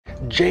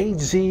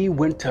Jay-Z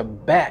went to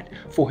bat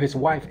for his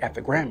wife at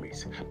the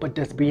Grammys, but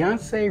does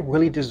Beyoncé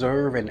really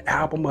deserve an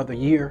Album of the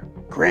Year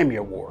Grammy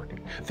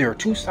Award? There are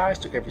two sides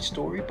to every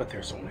story, but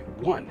there's only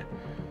one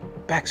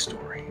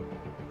backstory.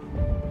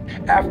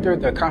 After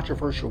the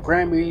controversial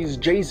Grammys,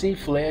 Jay-Z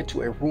fled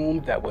to a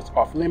room that was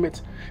off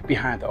limits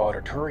behind the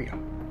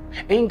auditorium.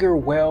 Anger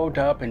welled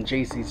up in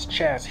Jay-Z's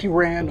chest. He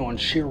ran on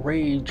sheer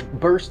rage,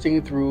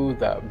 bursting through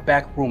the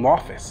backroom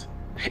office.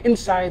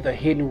 Inside the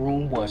hidden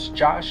room was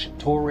Josh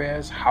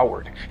Torres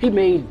Howard. He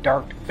made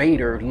Darth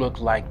Vader look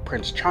like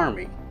Prince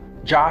Charming.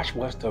 Josh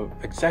was the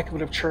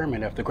executive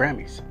chairman of the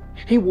Grammys.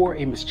 He wore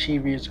a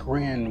mischievous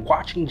grin.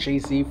 Watching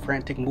Jay-Z's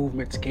frantic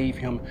movements gave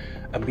him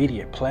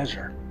immediate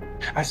pleasure.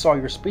 "I saw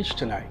your speech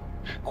tonight.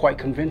 Quite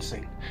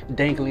convincing,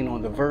 dangling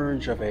on the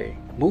verge of a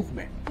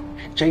movement."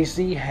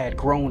 Jay-Z had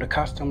grown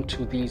accustomed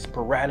to these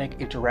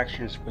sporadic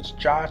interactions with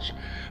Josh,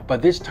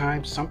 but this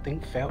time something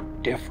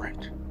felt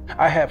different.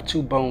 "I have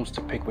two bones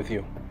to pick with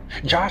you."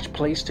 Josh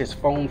placed his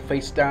phone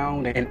face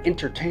down and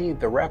entertained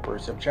the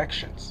rapper's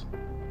objections.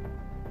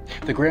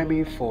 "The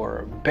Grammy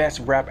for Best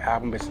Rap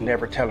Album is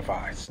never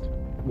televised."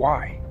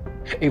 Why?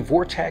 A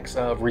vortex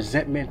of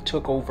resentment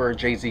took over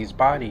Jay-Z's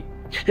body.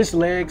 His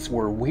legs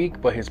were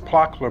weak, but his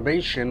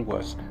proclamation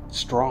was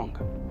strong.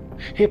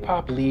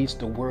 Hip-hop leads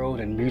the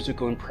world in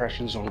musical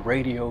impressions on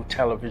radio,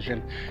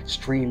 television,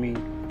 streaming,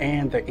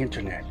 and the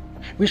internet.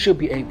 We should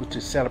be able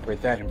to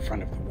celebrate that in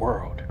front of the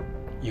world.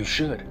 You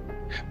should,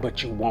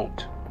 but you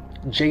won't.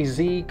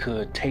 Jay-Z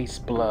could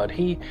taste blood.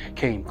 He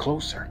came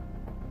closer.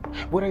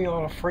 "What are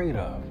y'all afraid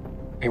of?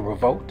 A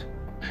revolt?"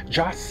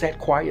 Josh sat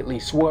quietly,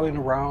 swirling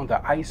around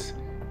the ice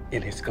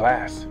in his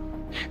glass.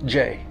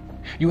 "Jay,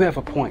 you have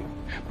a point,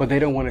 but they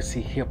don't want to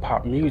see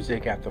hip-hop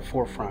music at the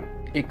forefront.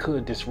 It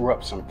could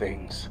disrupt some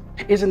things.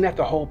 Isn't that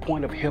the whole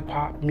point of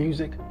hip-hop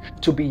music?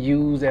 To be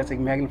used as a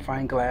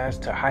magnifying glass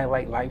to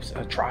highlight life's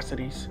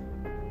atrocities?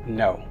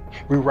 No,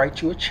 we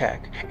write you a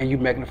check and you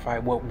magnify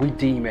what we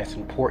deem as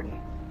important.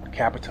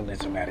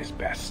 Capitalism at its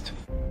best."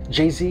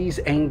 Jay-Z's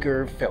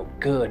anger felt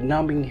good,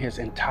 numbing his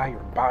entire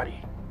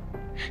body.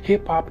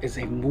 Hip-hop is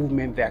a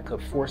movement that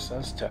could force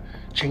us to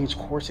change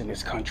course in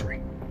this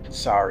country.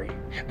 Sorry,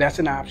 that's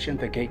an option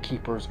the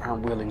gatekeepers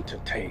aren't willing to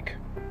take.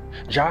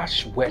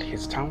 Josh wet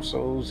his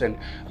tonsils and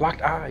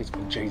locked eyes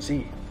with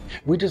Jay-Z.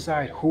 "We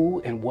decide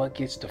who and what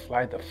gets to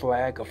fly the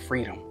flag of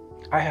freedom.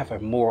 I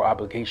have moral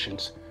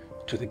obligations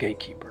to the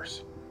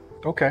gatekeepers."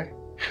 "Okay,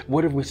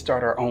 what if we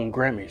start our own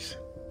Grammys?"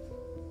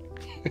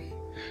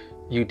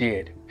 "You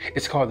did.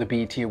 It's called the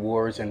BET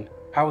Awards, and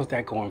how is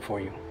that going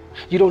for you?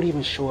 You don't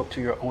even show up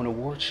to your own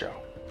award show.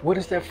 What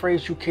is that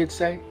phrase you kids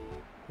say?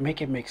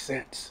 Make it make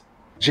sense."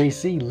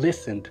 Jay-Z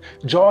listened,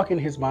 jogging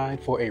his mind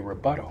for a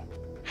rebuttal.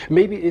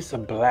 "Maybe it's a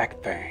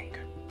black thing."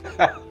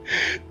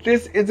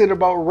 This isn't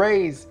about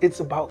race,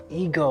 it's about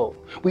ego.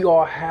 We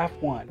all have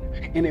one.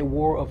 In a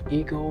war of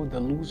ego, the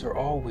loser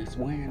always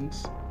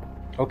wins.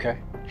 "Okay,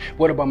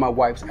 what about my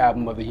wife's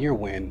Album of the Year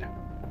win?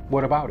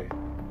 What about it?"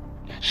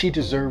 "She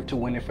deserved to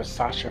win it for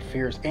Sasha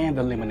Fierce and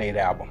the Lemonade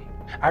album.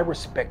 I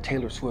respect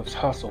Taylor Swift's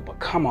hustle, but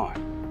come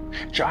on."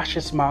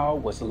 Josh's smile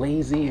was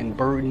lazy and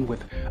burdened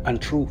with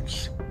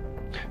untruths.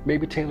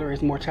 "Maybe Taylor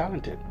is more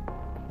talented."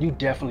 "You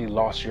definitely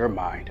lost your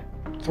mind.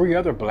 3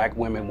 other black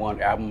women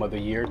won Album of the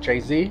Year: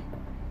 Jay-Z,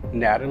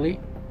 Natalie,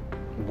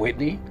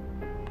 Whitney,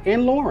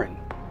 and Lauren.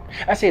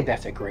 I say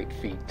that's a great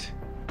feat.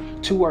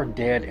 2 are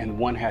dead and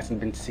 1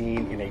 hasn't been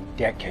seen in a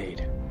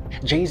decade."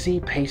 Jay-Z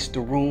paced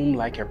the room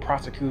like a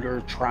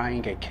prosecutor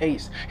trying a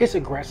case. His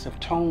aggressive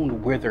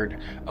tone withered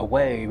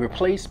away,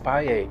 replaced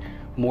by a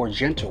more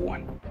gentle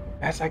one.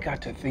 As I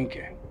got to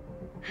thinking,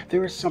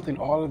 there is something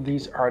all of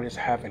these artists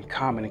have in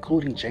common,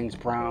 including James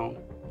Brown,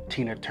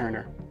 Tina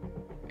Turner,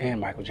 and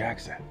Michael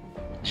Jackson.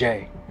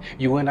 "Jay,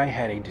 you and I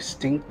had a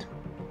distinct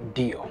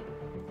deal.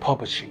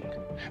 Publishing,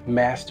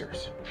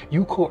 masters.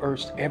 You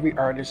coerced every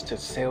artist to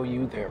sell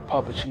you their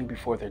publishing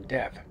before their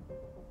death.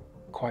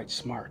 Quite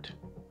smart.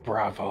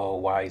 Bravo,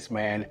 wise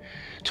man.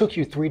 Took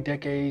you 3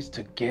 decades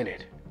to get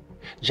it.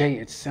 Jay,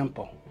 it's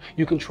simple.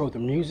 You control the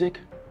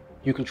music,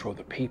 you control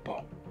the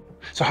people.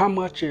 So how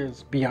much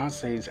is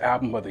Beyoncé's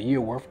Album of the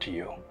Year worth to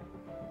you?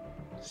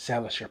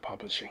 Sell us your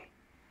publishing."